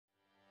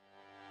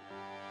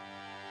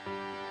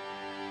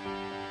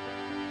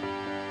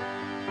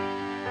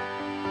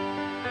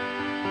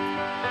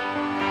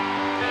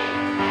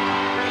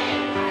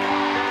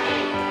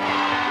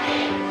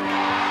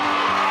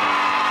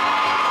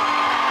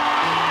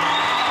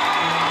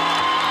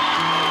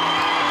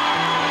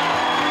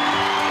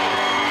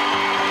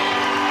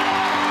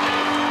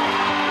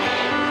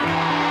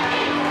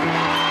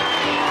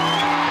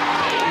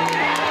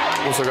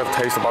suppose I got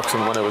a taste of boxing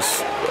when I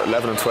was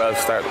 11 and 12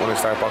 when I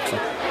started boxing.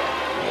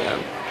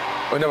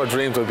 I never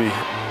dreamed I'd be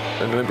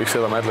an Olympic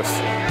silver medalist.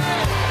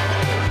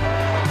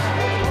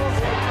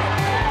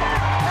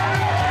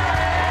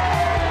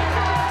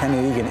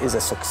 Kenny Egan is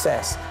a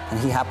success, and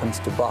he happens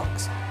to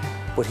box.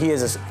 But he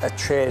has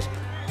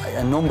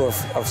a number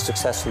of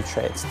successful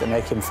traits that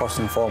make him first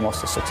and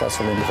foremost a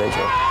successful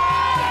individual.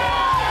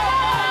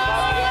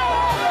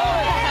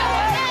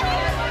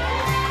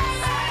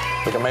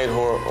 Like, I made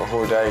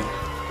her day,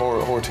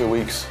 her 2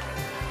 weeks.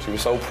 She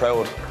was so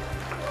proud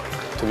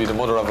to be the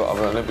mother of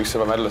an Olympic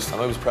silver medalist,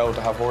 and I was proud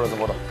to have her as a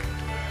mother.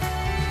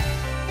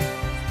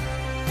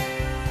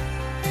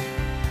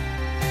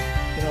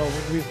 You know,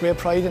 we have great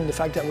pride in the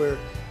fact that we're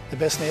the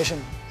best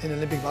nation in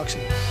Olympic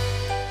boxing.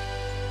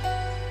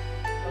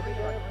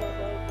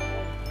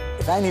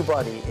 If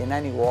anybody in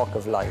any walk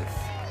of life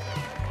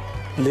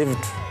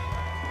lived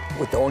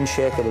with the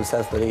unshakable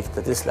self-belief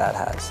that this lad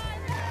has,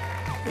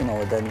 you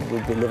know, then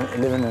we'd be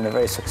living in a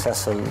very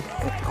successful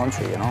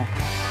country, you know.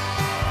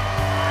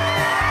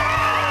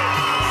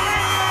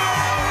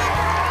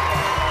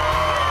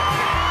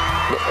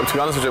 To be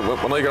honest with you,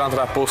 when I got onto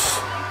that bus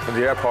in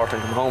the airport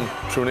and come home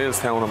through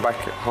Neilstown and back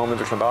home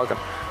into Clondalkin,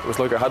 it was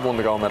like I had won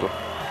the gold medal.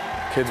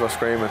 Kids were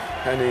screaming,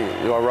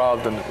 "Henny, you are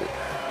robbed, and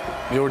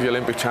you're the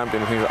Olympic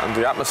champion," and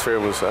the atmosphere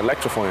was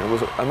electrifying. It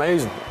was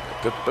amazing.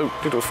 I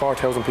think there was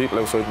 4,000 people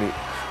outside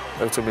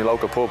my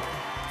local pub,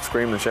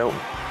 screaming and shouting.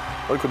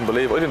 I couldn't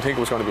believe it. I didn't think it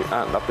was going to be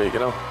that big, you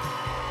know.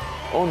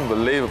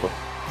 Unbelievable.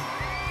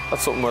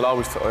 That's something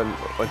I'll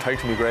take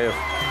to my grave.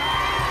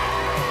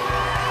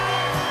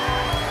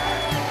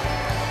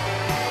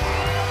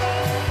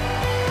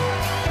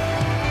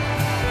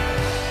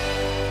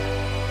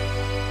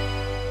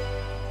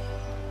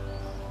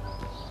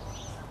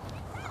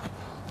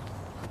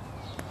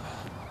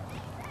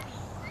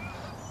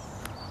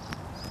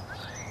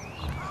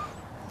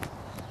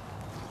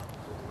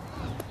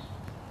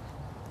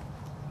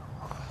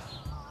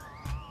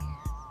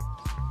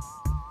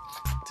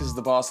 This is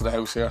the boss of the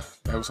house here,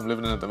 the house I'm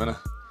living in at the minute.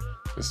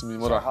 This is my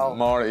mother,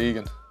 Maura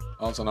Egan,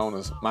 also known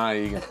as Ma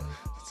Egan.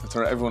 To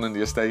everyone in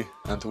the estate,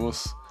 and to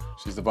us,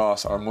 she's the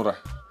boss, our mother.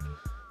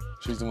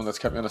 She's the one that's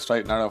kept me on the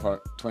straight and narrow for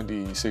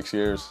 26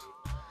 years.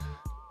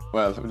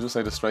 Well, we'll just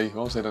say the straight, we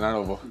won't say the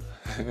narrow, but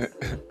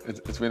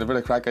it's been a bit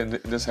of crack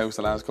in this house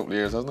the last couple of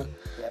years, hasn't it?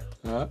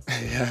 Yep.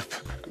 Yep.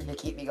 You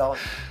keep me going.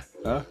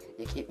 Huh?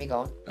 You keep me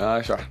going.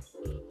 Sure.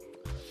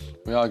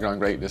 We all gone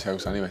great in this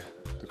house anyway.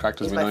 The crack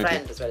He's my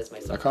friend as well as my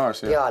son. Of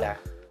course, yeah. We all are.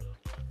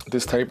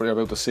 This taper you're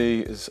about to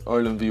see is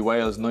Ireland v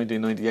Wales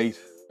 1998.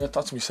 Yeah,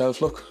 that's myself,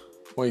 look.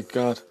 My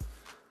God.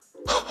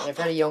 You're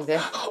very young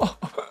there.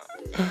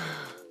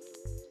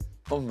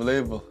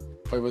 Unbelievable.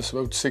 I was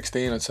about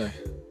 16, I'd say.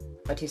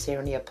 What do you say,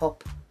 only a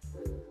pup?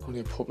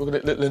 Only a pup. Look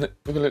at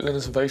little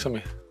innocent face on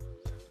me.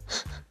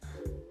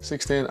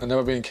 16 and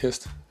never being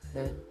kissed.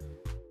 Yeah.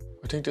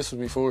 I think this was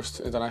my first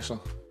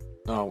international.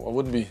 No, I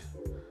wouldn't be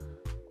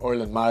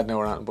Ireland mad now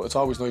or anything, but it's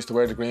always nice to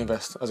wear the green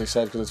vest, as I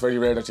said, because it's very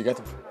rare that you get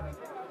them.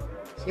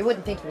 You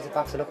wouldn't think he was a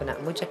boxer looking at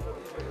him, would you?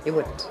 You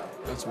wouldn't.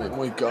 That's me.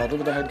 My God,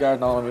 look at the head guard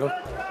now on me, look.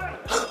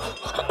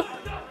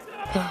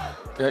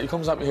 Yeah, he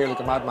comes at me here like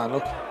a madman,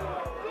 look.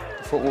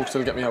 The footwork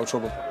still get me out of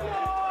trouble.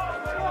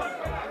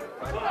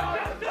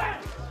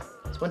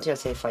 There's one thing I'll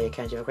say for you,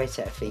 Ken, you have a great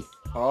set of feet.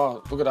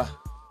 Oh, look at that.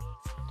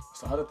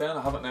 So I had it then,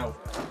 I have it now.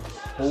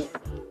 Oh,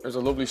 there's a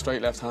lovely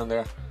straight left hand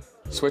there.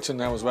 Switching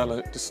now as well.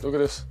 Just look at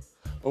this.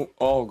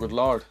 Oh, good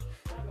Lord.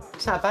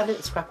 It's not a bad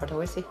little scrapper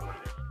though, is he?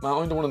 Man,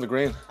 I'm the one in the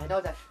green. I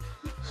know that.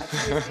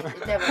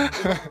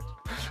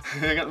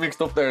 You got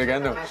mixed up there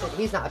again now.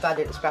 He's not a bad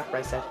little scrapper,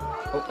 I said.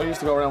 I used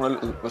to go around with a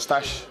little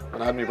moustache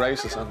when I had my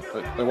braces, and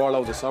I wore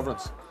loads of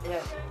sovereigns.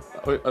 Yeah.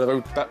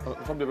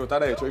 Probably about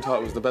that age, I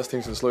thought it was the best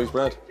thing since sliced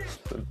bread.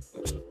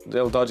 The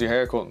old dodgy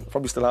haircut.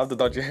 Probably still have the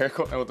dodgy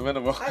haircut now at the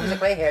minute. But I was a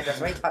grey hair, that's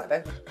right, thought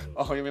about it.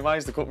 Oh, you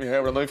managed to cut my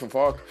hair with a knife and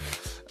fork.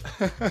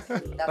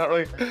 That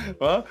right?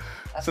 What?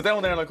 Sit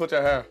down there and I'll cut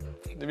your hair.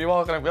 You'd be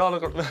walking out,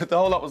 the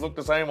whole lot was looking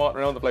the same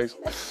walking around the place.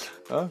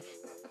 Huh?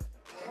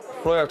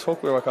 Friar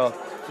tuck, we were called.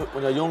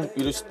 When you're young,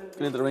 you just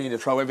get into the ring and you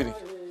throw everything.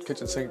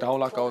 Kitchen sink, the whole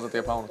lot goes at the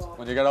opponent.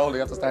 When you get older, you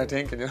have to start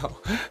thinking, you know.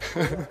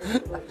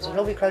 There's a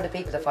lovely crowd of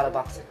people that follow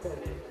boxing.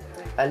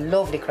 A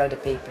lovely crowd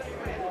of people.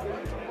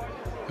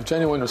 A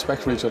genuine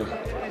respect for each other.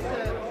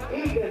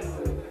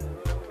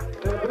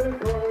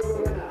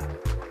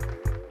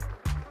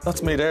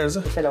 That's me there, is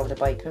it? You fell over the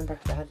bike, remember?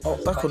 Oh,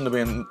 that couldn't have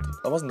been...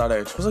 I wasn't that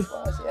age, was I?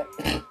 Was, yeah.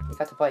 You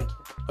got the bike?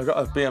 I got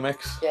a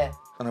BMX. Yeah.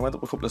 And I went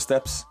up a couple of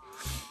steps.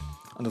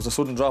 And there was a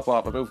sudden drop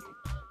off about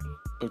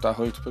that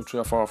height, about 3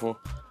 or 4 foot.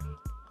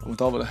 I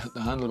went over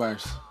the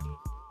handlebars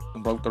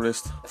and broke the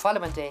wrist. The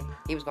following day,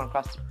 he was going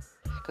across.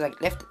 Because I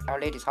left Our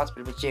Lady's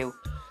Hospital with you.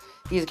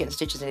 He was getting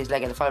stitches in his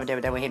leg, and the following day we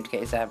were there with him to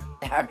get his arm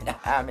in it.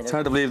 It's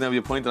hard to believe now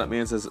you pointed at me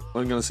and says,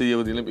 I'm going to see you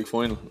at the Olympic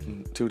final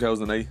in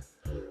 2008.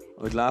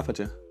 I'd laugh at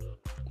you.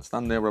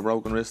 Standing there with a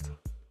broken wrist.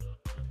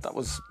 That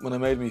was when I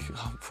made my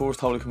first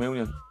Holy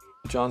Communion.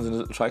 John's in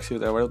his tracksuit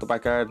there, right out the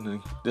back garden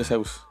in this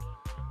house.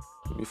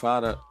 With my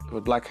father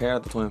with black hair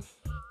at the time.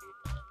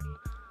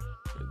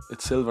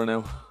 it's silver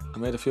now. I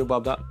made a few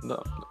bob that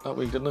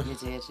week, didn't I? You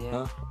did, yeah.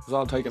 Huh? It was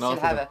all taken off.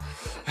 Still have it.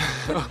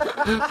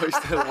 I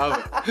still have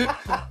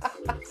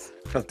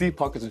it. Got deep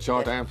pockets and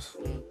short arms.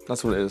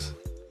 That's what it is.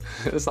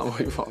 It's not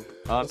my fault.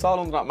 It's all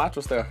under that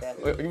mattress there. Yeah.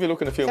 I'll give you a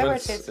look in a few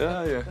minutes.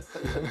 Yeah.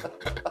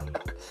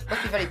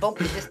 Must be very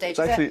bumpy at this stage. It's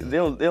actually the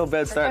old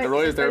bed's starting to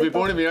very- rise there. I'll very be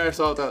burning my arse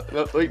off that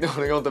night now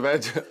when I go to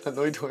bed at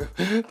night time.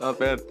 That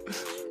bed.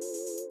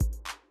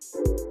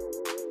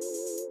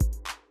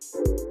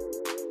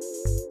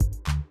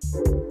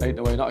 Ain't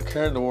no way, not a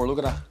care in the world.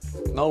 Look at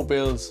that. No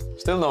bills.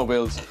 Still no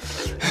bills.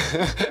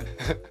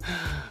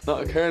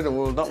 Not a care in the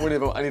world. Not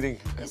worrying about anything.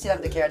 You still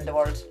have the care in the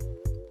world.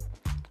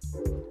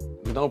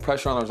 With no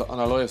pressure on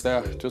our lives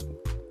there. Just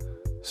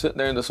sitting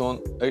there in the sun,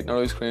 eating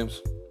our ice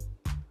creams.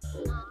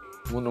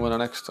 Wondering when our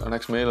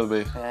next meal will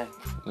be.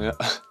 Yeah.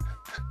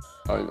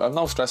 I've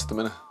no stress at the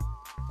minute.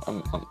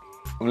 I'm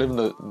living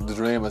the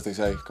dream, as they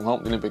say. Come home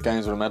to the Olympic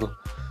Games with a medal.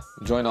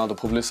 Enjoying all the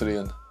publicity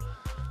and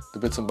the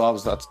bits and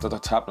bobs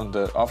that's happening,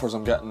 the offers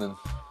I'm getting,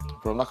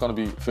 but I'm not going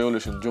to be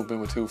foolish and jump in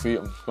with 2 feet.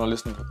 I'm going to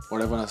listen to what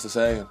everyone has to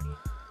say, and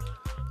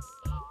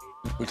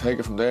we'll take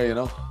it from there, you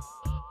know.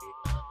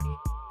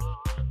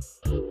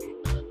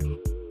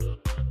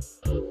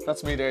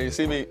 That's me there. You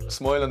see me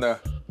smiling there.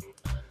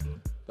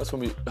 That's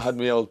when we had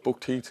me old buck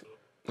teeth.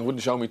 I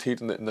wouldn't show me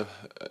teeth in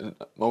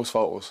most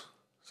photos.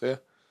 See? I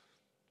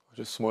was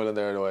just smiling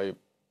there the way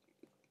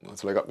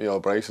until I got me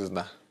old braces and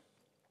that.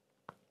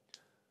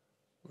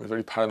 I was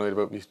very paranoid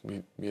about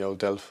me old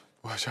Delph.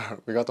 Well, sure,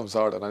 we got them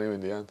sorted anyway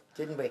in the end.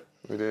 Didn't we?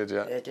 We did,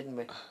 yeah. Yeah, didn't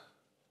we?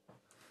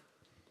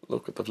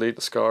 Look at the bleed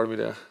that scarred me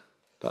there.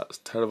 That's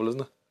terrible,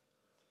 isn't it?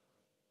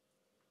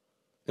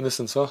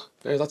 Innocence, huh?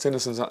 There, that's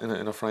innocence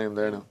in a frame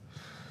there now.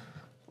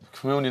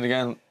 Communion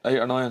again, 8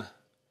 or 9.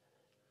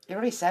 You're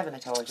only 7, I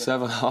told you.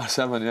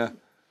 7, yeah.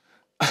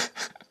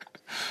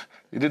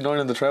 You didn't iron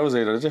in the trousers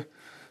either, did you?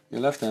 You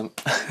left them.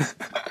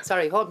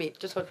 Sorry, hold me.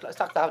 Just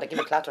stop that. Give me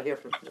a clatter here.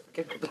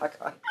 Give me a black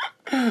eye.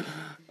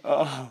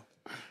 Oh.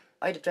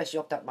 I'd have dressed you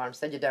up that morning,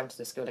 send you down to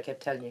the school. I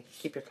kept telling you,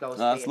 keep your clothes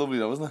That's clean. lovely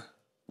though, isn't it?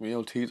 My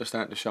old teeth are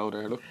starting to show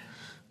there, look.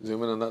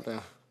 Zoom in on that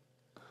there.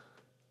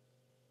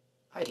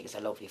 I think it's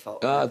a lovely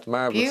photo. Ah, it's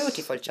marvellous.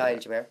 Beautiful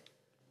child you were.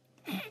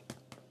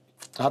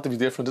 I had to be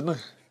different, didn't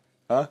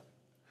I? Huh?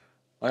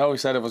 I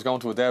always said if I was going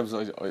to a Debs,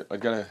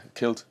 I'd get a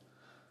kilt.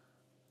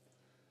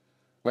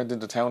 Went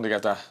into town to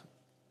get that.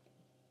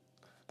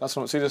 That's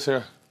what, see this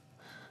here?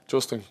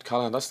 Justin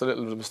Callahan, that's the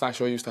little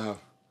moustache I used to have.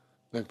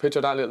 Like,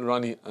 picture that little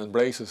Ronnie and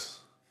braces.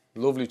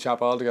 Lovely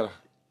chap altogether.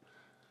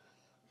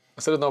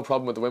 I still have no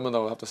problem with the women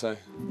though, I have to say.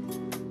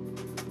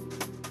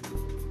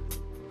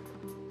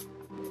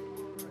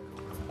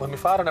 When my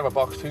father never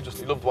boxed, he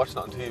loved watching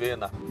it on TV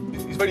and that.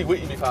 He's very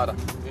witty, my father.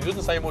 He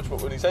doesn't say much,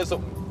 but when he says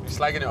something, he's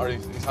slagging it or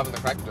he's having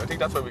the crack. I think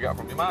that's where we got it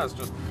from. My ma is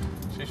just,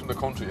 she's from the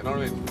country, you know what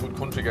I mean? Good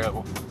country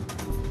girl.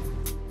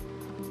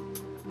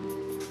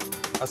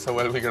 That's how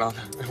well we get on.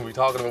 We're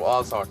talking about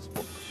all sorts.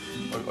 But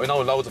I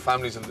know loads of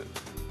families and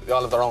they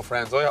all have their own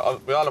friends. We all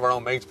have our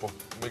own mates, but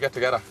when we get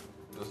together,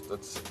 the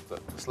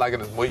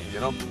slagging is mighty, you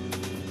know?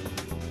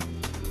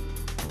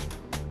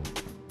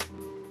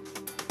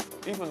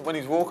 Even when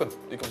he's working,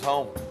 he comes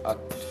home at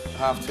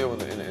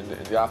 2:30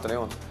 in the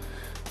afternoon.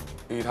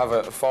 He'd have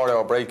a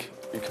 4-hour break.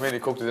 He'd come in,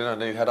 he'd cook the dinner,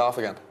 and then he'd head off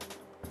again.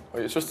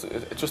 It's just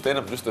in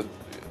him.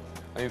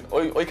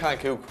 I can't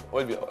cook.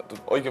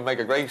 I can make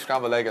a great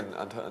scrambled egg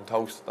and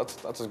toast.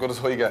 That's as good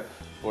as I get.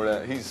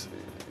 But it's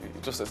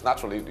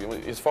natural.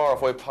 He's 4 or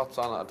 5 pots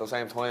on at the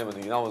same time, and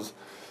he knows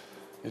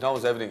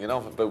everything. You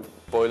know about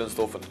boiling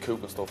stuff and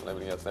cooking stuff and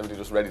everything else. And everything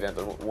just ready then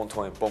at one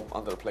time. Boom,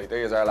 onto the plate.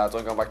 There you are, lads.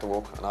 I'm going back to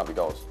work, and off he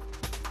goes.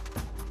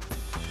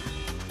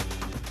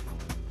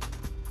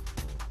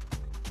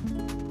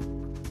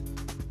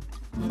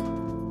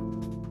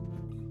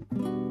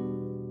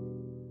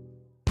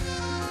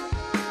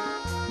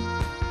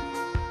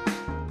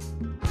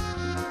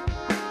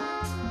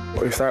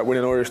 I started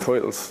winning Irish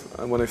titles,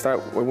 and when I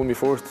won my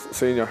first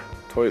senior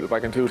title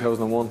back in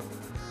 2001,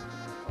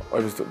 I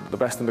was the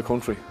best in the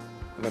country.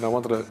 And then I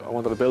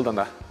wanted to build on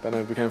that. Then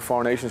I became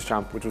Four Nations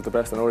champ, which was the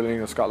best in Ireland,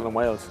 England, Scotland and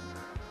Wales.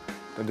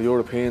 Then the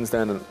Europeans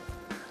then, and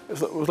it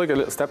was like a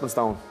little stepping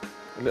stone,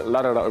 a little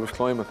ladder that I was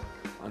climbing.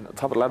 And on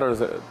top of the ladder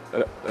is an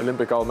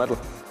Olympic gold medal.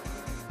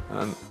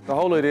 And the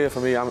whole idea for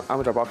me,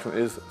 amateur boxing,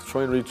 is to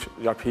try and reach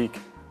your peak,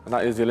 and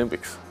that is the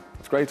Olympics.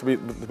 It's great to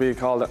be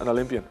called an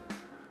Olympian,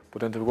 but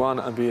then to go on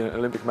and be an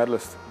Olympic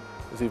medalist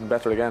is even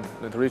better again.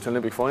 And then to reach an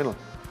Olympic final,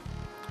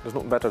 there's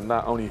nothing better than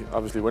that, only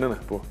obviously winning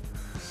it. But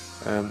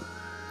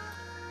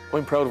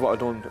I'm proud of what I've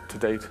done to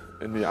date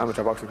in my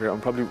amateur boxing career.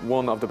 I'm probably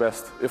one of the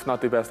best, if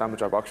not the best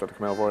amateur boxer to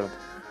come out of Ireland.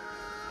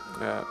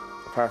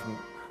 Apart from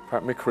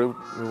Mick Crute,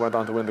 who went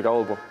on to win the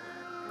gold, but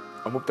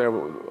I'm up there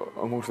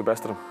amongst the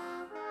best of them.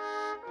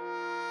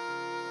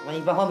 When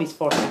he brought home his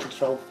first little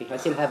trophy, I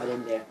still have it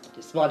in there.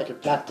 The small little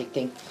plastic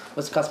thing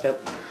must cost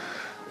about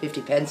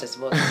 50 pence, I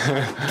suppose.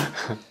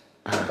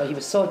 But he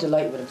was so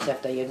delighted with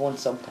himself that he had won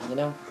something, you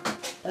know.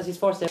 That's his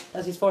first ever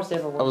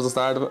win. That was the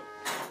start of it.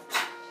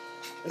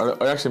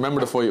 I actually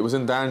remember the fight. It was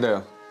in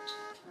Darndale.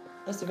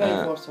 That's the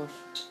very first one.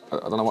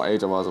 I don't know what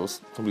age I was. I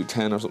was probably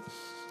 10 or something.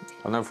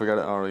 I'll never forget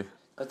it, alright.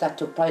 Because that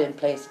took pride in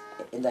place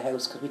in the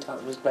house because we thought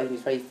it was probably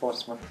the very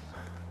first one.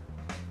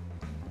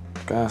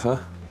 Gas, huh?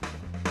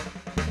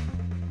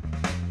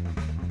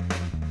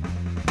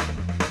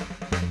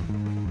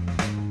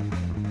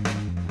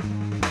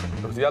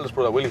 It was the eldest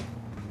brother, Willie.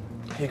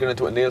 He got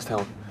into it in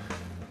Neilstown.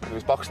 And he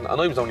was boxing,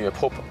 and I was only a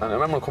pup. And I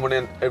remember him coming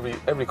in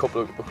every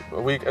couple of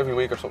every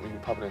week or something,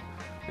 he'd pop in. And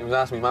he was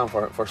asking me, man,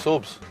 for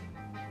subs.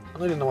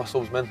 And I didn't know what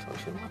subs meant. I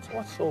was saying,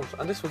 what's subs?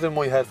 And this was in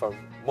my head for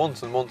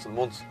months and months and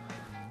months.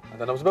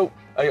 And then I was about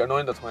 8 or 9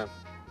 at the time.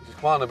 He said,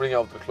 come on, I'll bring you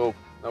out to the club.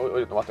 Now, I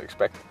didn't know what to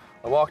expect.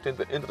 I walked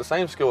into the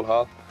same school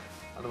hall,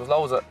 and there was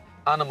loads of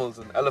animals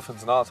and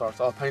elephants and all sorts,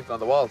 all painted on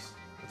the walls.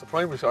 It's a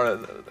primary, or a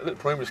little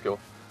primary school.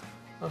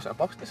 And I was saying,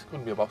 this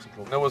couldn't be a boxing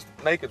club. Now it was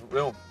naked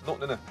room,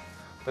 nothing in it.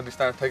 Then they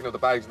started taking out the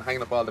bags and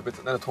hanging up all the bits,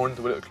 and then it turned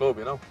into a little club,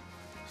 you know.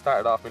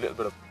 Started off with a little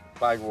bit of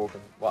bag work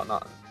and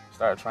whatnot, and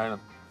started training.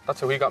 That's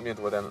how he got me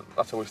into it then, and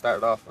that's how we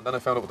started off. And then I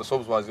found out what the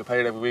subs was. You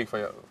paid every week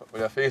for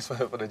your fees for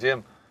the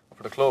gym,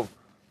 for the club.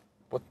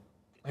 But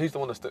he's the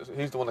one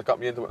that got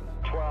me into it.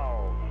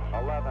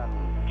 12,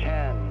 11,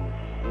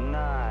 10,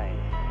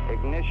 9,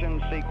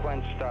 ignition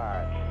sequence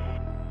start.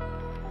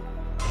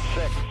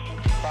 6,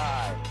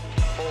 5,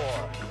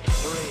 4,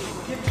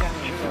 3, 2,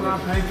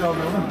 0.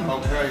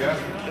 Okay, yeah.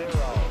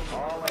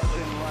 All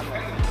engine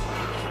running.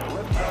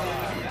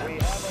 Liftoff. We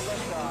have a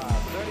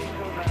liftoff. 32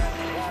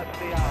 minutes past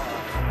the hour.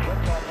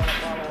 Liftoff on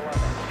Apollo 11.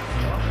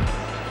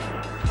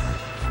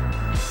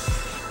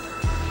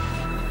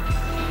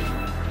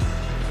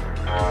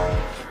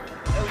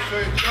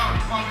 Outside, John,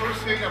 come on, we're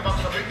seeing a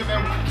box of big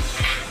about.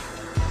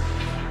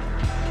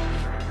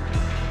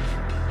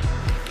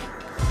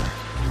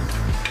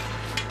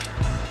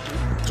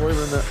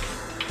 Driver in there.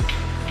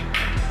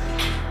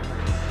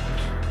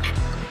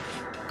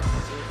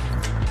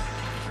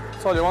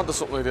 That's all you want is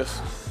something like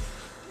this.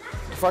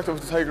 The fact that we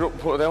have to take it up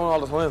and put it down all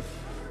the time.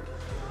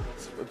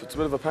 It's a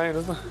bit of a pain,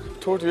 isn't it?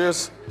 30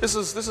 years. This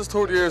is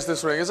 30 years,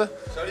 this ring, is it?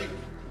 Sorry?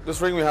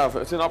 This ring we have,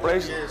 it's in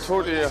operation.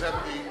 30 years.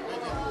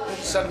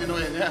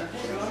 79, yeah.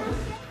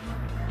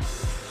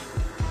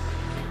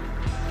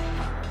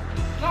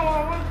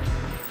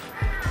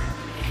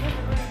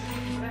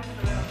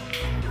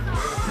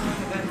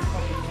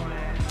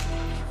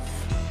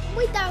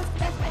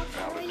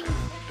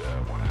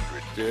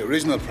 The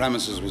original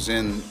premises was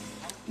in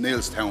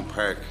Neilstown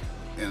Park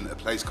in a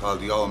place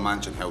called the Old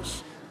Mansion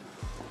House.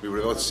 We were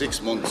about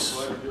 6 months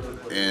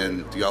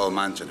in the Old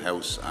Mansion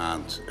House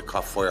and it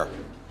caught fire.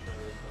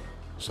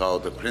 So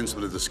the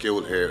principal of the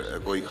school here, a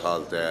guy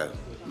called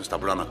Mr.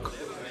 Brannock,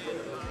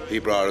 he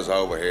brought us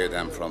over here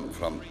then from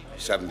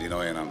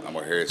 79 and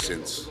we're here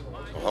since.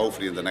 So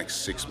hopefully in the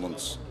next 6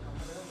 months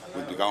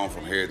we'll be going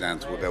from here then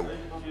to about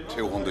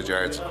 200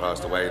 yards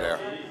across the way there.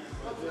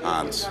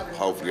 And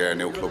hopefully our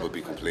new club will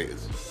be completed.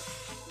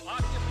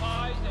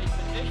 Occupies a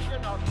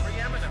position of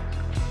preeminence.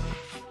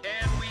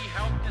 Can we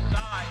help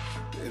decide?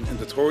 In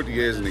the 30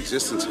 years in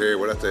existence here,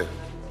 we're at the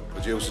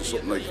producing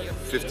something like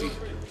 50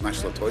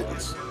 national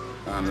titles.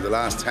 And in the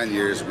last 10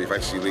 years, we've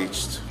actually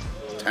reached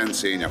 10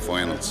 senior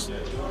finals.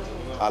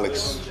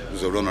 Alex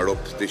was a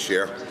runner-up this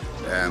year.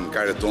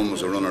 Gareth Dunn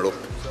was a runner-up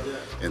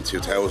in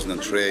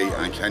 2003,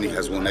 and Kenny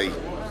has won 8.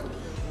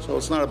 So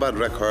it's not a bad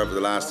record for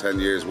the last 10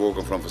 years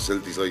working from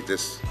facilities like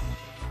this.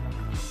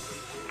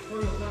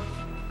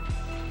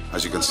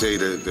 As you can see,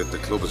 the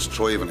club is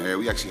thriving here.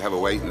 We actually have a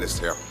waiting list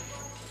here,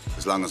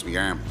 as long as we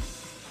arm.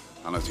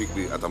 And I think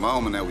at the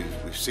moment now we've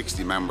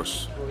 60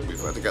 members. We've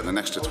had to get an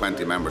extra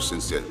 20 members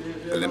since the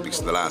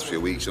Olympics in the last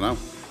few weeks, you know.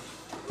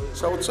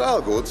 So it's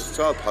all good, it's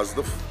all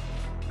positive.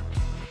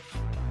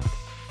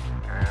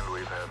 And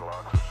we've had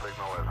lots of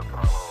signal as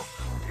Apollo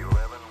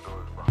 11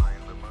 goes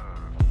behind the moon.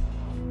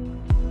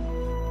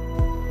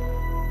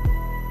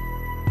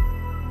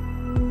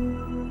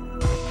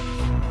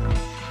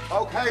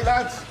 Okay,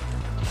 lads,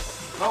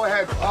 go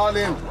ahead, all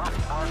in.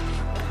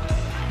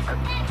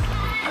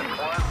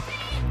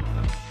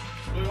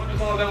 We want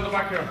this all down the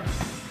back here.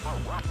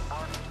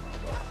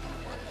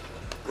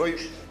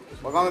 Right,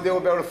 we're going to do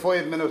about a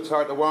 5-minute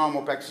sort of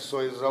warm-up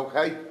exercises,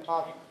 okay?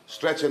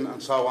 Stretching and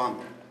so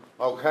on.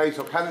 Okay,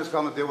 so Kenna's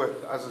going to do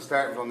it as a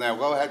starting from now.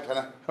 Go ahead,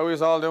 Kenna. How are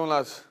you all doing,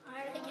 lads?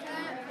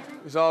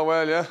 He's all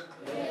well, yeah?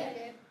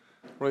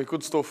 Right,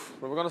 good stuff.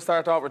 Right, we're going to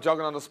start off with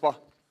jogging on the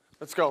spot.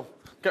 Let's go.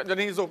 Get your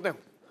knees up now.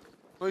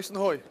 Nice and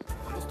high.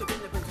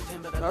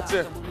 That's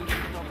it.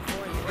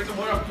 Nice and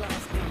high.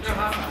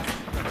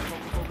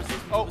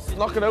 Oh,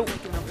 knock it out.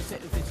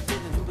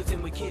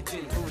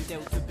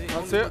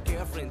 That's it.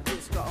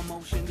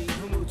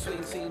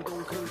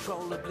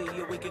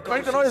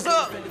 Make the noise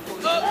up.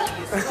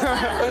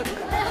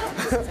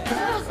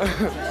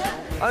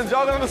 And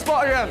jogging on the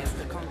spot again.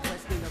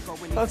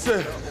 That's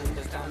it.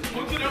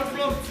 Punch it out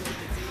front.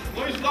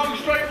 Nice long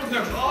straight ones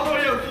there. All the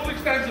way out, full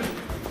extension.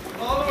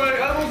 All the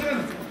way, elbows in.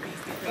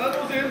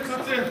 Elbows in,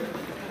 that's it.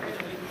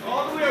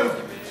 All the way out.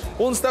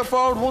 One step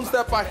forward, one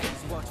step back.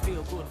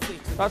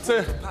 That's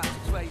it.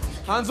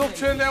 Hands up,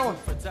 chin down.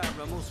 Fire,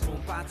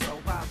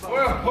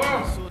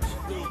 fire.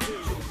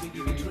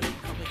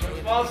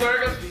 On,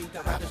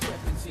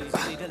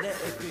 Egan.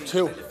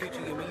 2.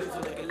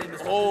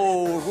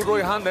 Oh, good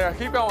right hand there.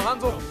 Keep going,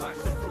 hands up.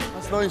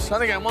 That's nice.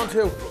 And again, 1,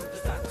 2.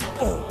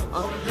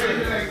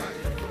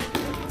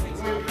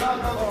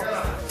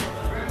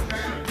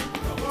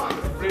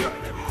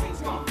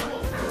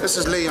 This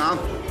is Leon.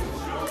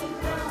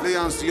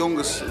 Leon's the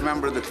youngest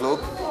member of the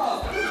club.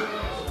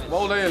 How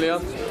old are you,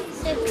 Leon?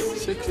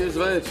 6. 6 years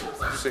of age.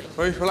 6.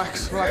 Right,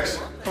 relax.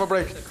 Have a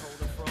break.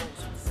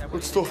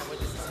 Good stuff.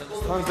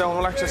 Hands down,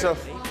 relax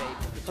yourself.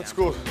 That's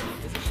good.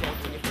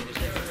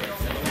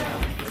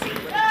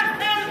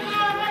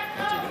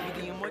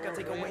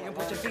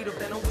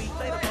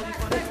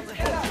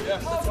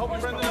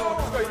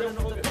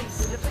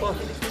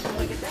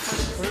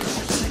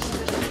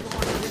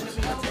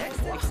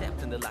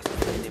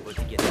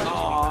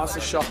 Oh, that's a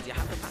shot.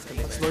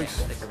 That's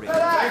nice.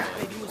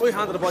 Right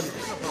hand to the body.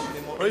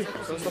 Right,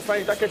 so it's the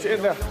feint, that gets you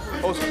in there.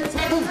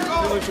 Boom,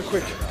 nice and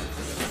quick.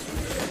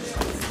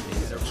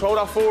 Throw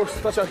that force,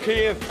 that's your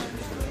key in.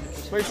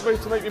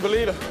 Straight to make me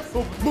believe it.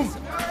 Boom, boom.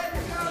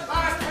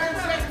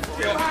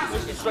 Yeah,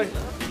 nice and straight.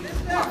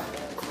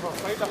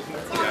 Feint that.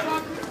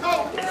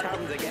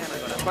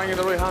 Bang in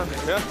the right hand,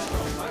 yeah?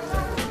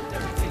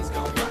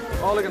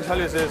 All I can tell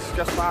you is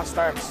get fast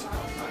starts.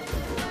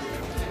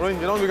 Right,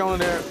 you don't be going in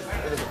there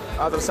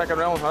after the second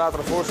round or after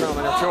the first round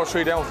and you're 2 or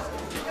 3 down.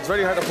 It's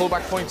very hard to pull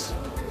back points.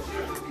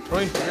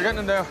 Right, you're getting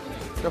in there,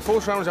 your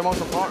first round is your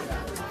most important.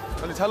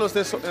 And they tell us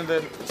this in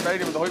the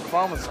stadium with the high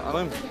performance, and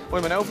I'm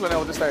an outfielder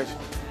now at this stage. You know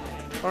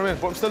what I mean?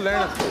 But I'm still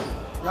learning.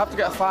 You have to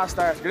get a fast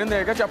start. Get in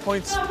there, get your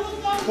points,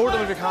 support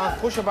them if you can,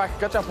 push them back,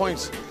 get your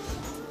points.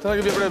 Then I'll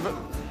give you a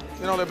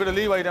bit of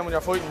leeway then when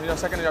you're fighting in your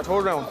second and your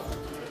third round.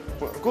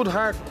 But a good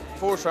hard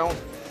first round,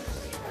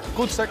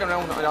 good second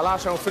round, and your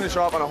last round finish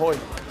off on a high.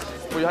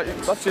 But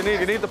that's what you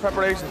need. You need the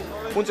preparation.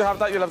 Once you have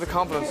that, you'll have the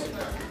confidence.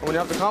 And when you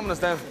have the confidence,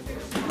 then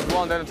you go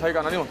on then and take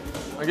on anyone.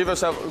 And give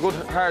yourself a good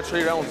hard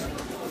 3 rounds.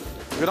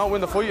 If you don't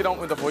win the fight, you don't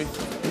win the fight.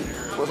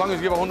 But as long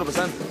as you give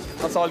 100%,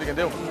 that's all you can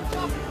do.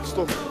 Good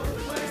stuff.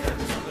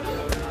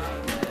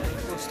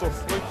 Good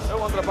stuff. Right,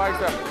 out onto the bag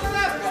there.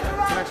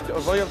 Next,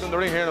 if I have in the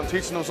ring here and I'm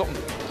teaching them something,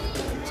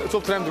 it's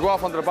up to them to go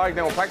off onto the bag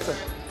now and practice it.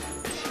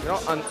 You know,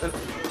 and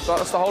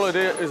that's the whole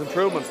idea, is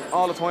improvement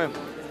all the time.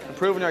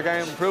 Improving your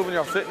game, improving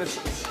your fitness.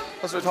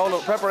 That's what I told you.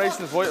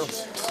 Preparation is vital.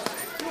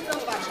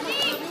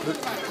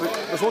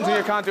 There's one thing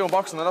you can't do in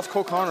boxing, and that's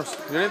cut corners.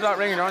 You're in that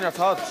ring and you're on your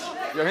toes.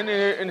 You're in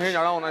here on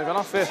your own, and if you're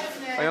not fit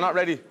and you're not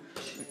ready,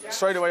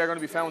 straight away you're going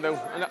to be found out.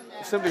 And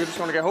simply you're just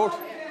going to get hurt.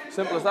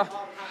 Simple as that.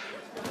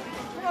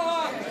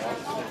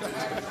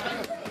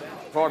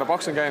 For the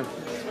boxing game,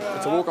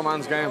 it's a working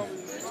man's game.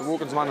 It's a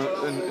working man's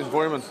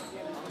environment.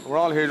 We're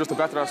all here just to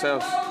better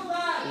ourselves.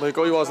 Like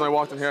I was when I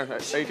walked in here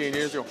 18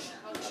 years ago.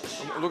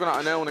 I'm looking at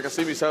it now and I can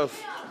see myself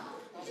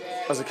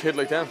as a kid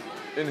like them,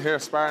 in here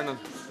sparring and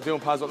doing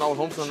pads with no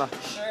humps and that.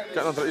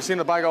 Getting onto, you seen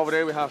the bag over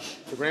there we have,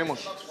 the green one.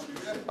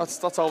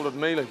 That's older than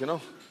me, like, you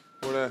know.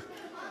 But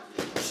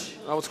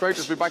it's great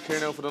to be back here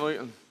now for the night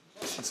and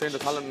seeing the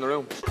talent in the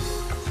room. If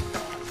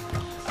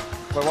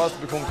I was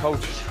to become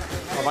coach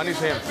of any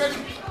team,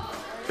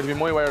 it'd be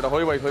my way or the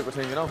highway type of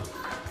thing, you know.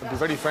 It'd be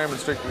very firm and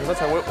strict, because that's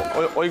how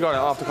I got it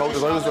off the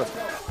coaches I was with.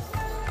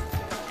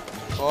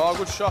 Oh,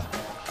 good shot.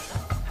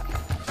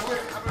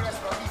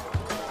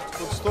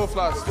 Good stuff,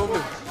 lads.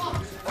 Lovely.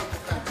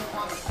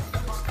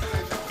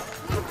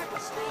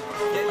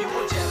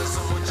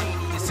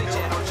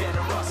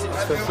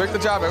 Flick the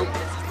jab out.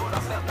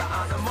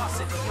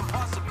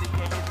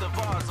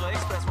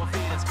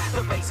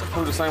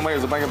 Do the same way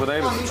as a bang of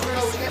potatoes.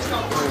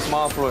 Very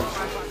small fry.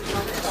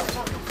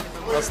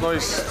 That's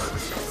nice.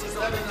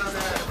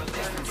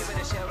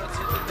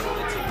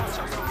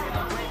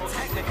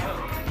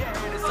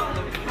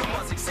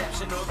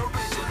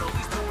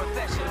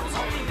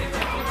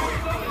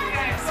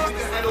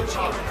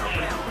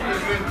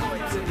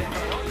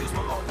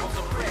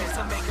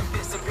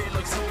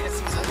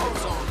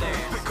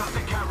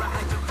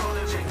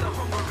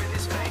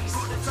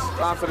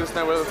 After this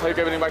now we'll take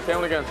everything back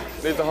down again.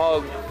 Leave the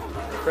hall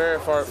fair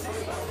for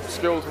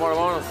school tomorrow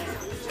morning.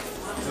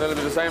 And then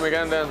it'll be the same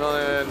again then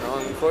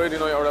on Friday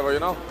night or whatever, you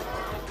know.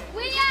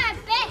 We are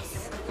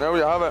best. There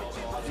you have it.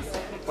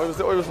 I was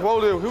how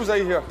old are you? Who's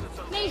 8 here?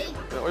 Me.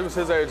 Yeah, I was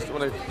his age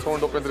when I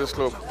turned up into this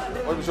club.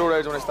 I was your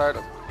age when I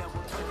started.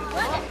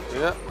 What?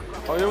 Yeah.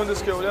 Are you in this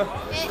school, yeah?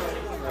 Yeah.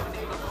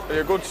 Are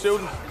you a good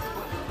student?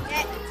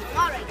 Yeah.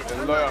 Alright.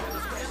 You're a liar.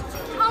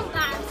 Not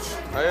bad.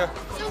 Are you?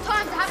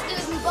 Sometimes I have to do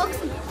it in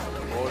boxing.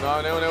 Oh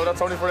no,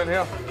 that's only for in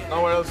here.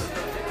 Nowhere else.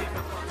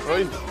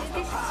 Right.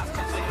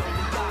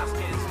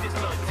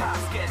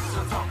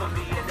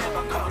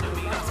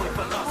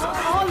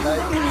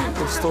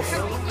 Good stuff.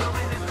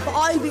 But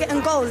I'll be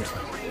getting gold.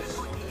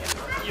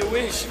 You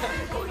wish. I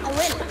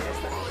will.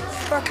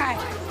 Work hard.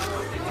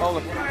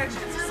 Hold it.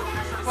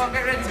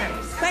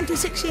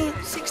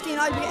 2016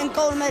 I'll be getting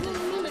gold medal.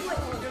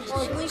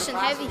 Loose and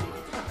heavy.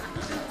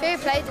 Fair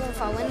play to him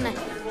for winning it.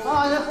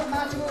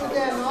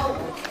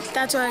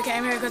 That's why I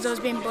came here, because I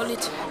was being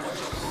bullied.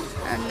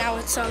 And now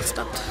it's all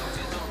stopped.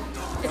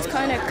 It's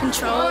kind of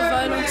controlled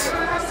violence,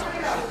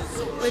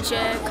 which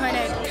kind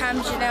of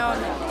calms you down.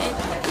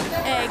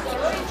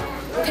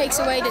 It takes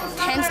away the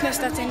tenseness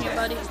that's in your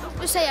body.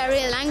 Just say you're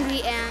real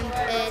angry and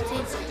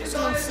think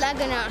someone's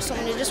slagging you or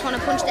something, you just want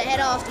to punch the head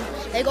off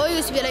them. Like I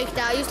used to be like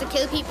that. I used to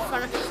kill people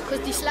for it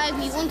because they slagged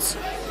me once.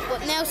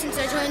 But now since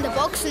I joined the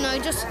boxing, I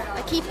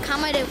keep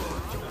calm with it.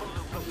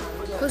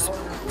 Because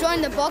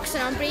joining the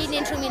boxing, I'm breathing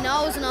in through my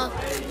nose and all.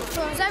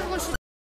 So everyone should